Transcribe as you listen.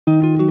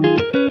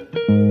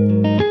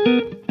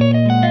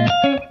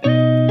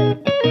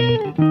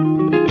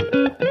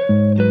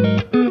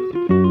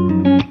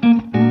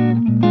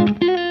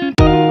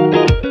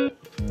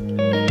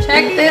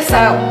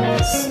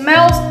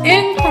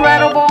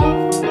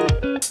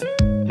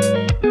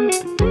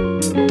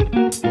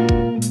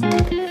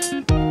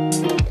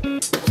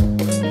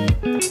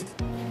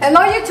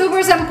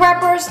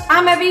subscribers,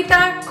 I'm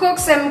Evita,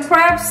 cooks and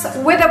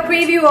preps, with a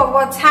preview of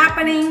what's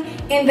happening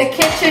in the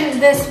kitchen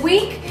this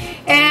week.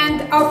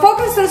 And our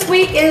focus this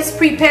week is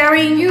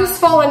preparing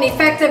useful and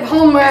effective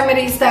home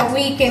remedies that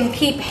we can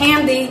keep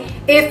handy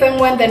if and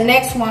when the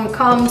next one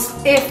comes,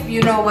 if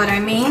you know what I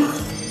mean.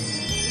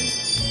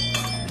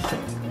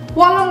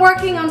 While I'm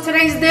working on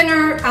today's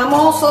dinner, I'm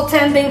also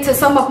tending to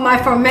some of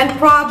my ferment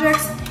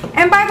projects.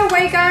 And by the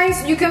way,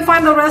 guys, you can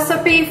find the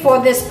recipe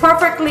for this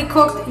perfectly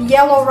cooked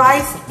yellow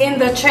rice in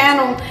the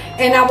channel,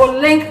 and I will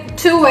link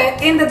to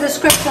it in the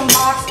description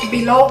box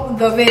below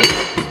the video.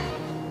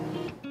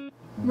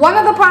 One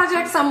of the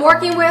projects I'm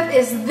working with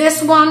is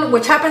this one,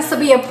 which happens to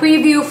be a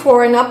preview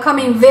for an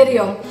upcoming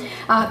video.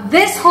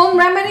 This home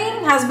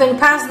remedy has been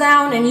passed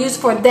down and used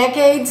for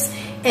decades,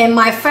 and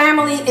my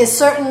family is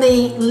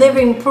certainly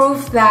living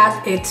proof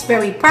that it's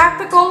very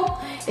practical,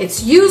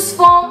 it's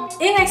useful,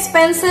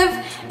 inexpensive,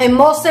 and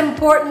most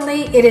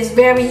importantly, it is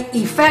very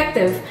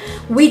effective.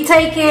 We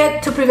take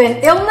it to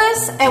prevent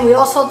illness, and we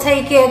also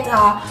take it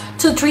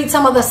to treat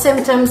some of the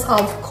symptoms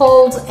of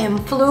colds and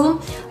flu.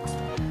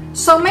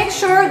 So make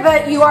sure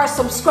that you are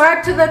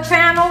subscribed to the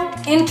channel,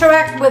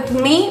 interact with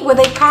me with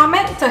a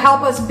comment to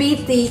help us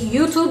beat the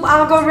YouTube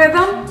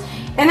algorithm,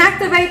 and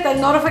activate the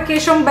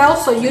notification bell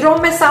so you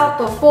don't miss out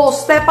the full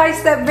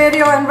step-by-step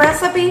video and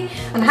recipe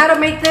on how to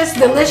make this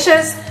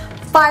delicious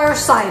fire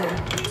cider.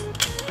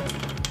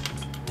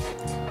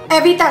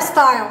 Evita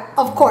style,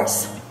 of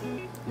course.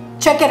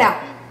 Check it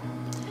out.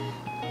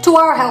 To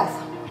our health.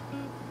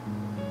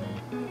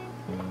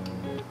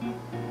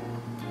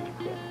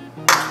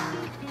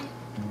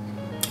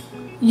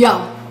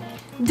 Yum.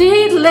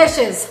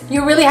 Delicious.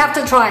 You really have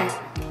to try it.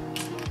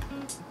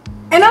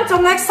 And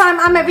until next time,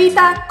 I'm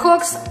Evita,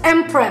 cooks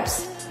and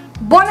preps.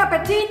 Bon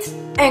appetit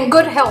and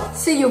good health.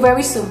 See you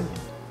very soon.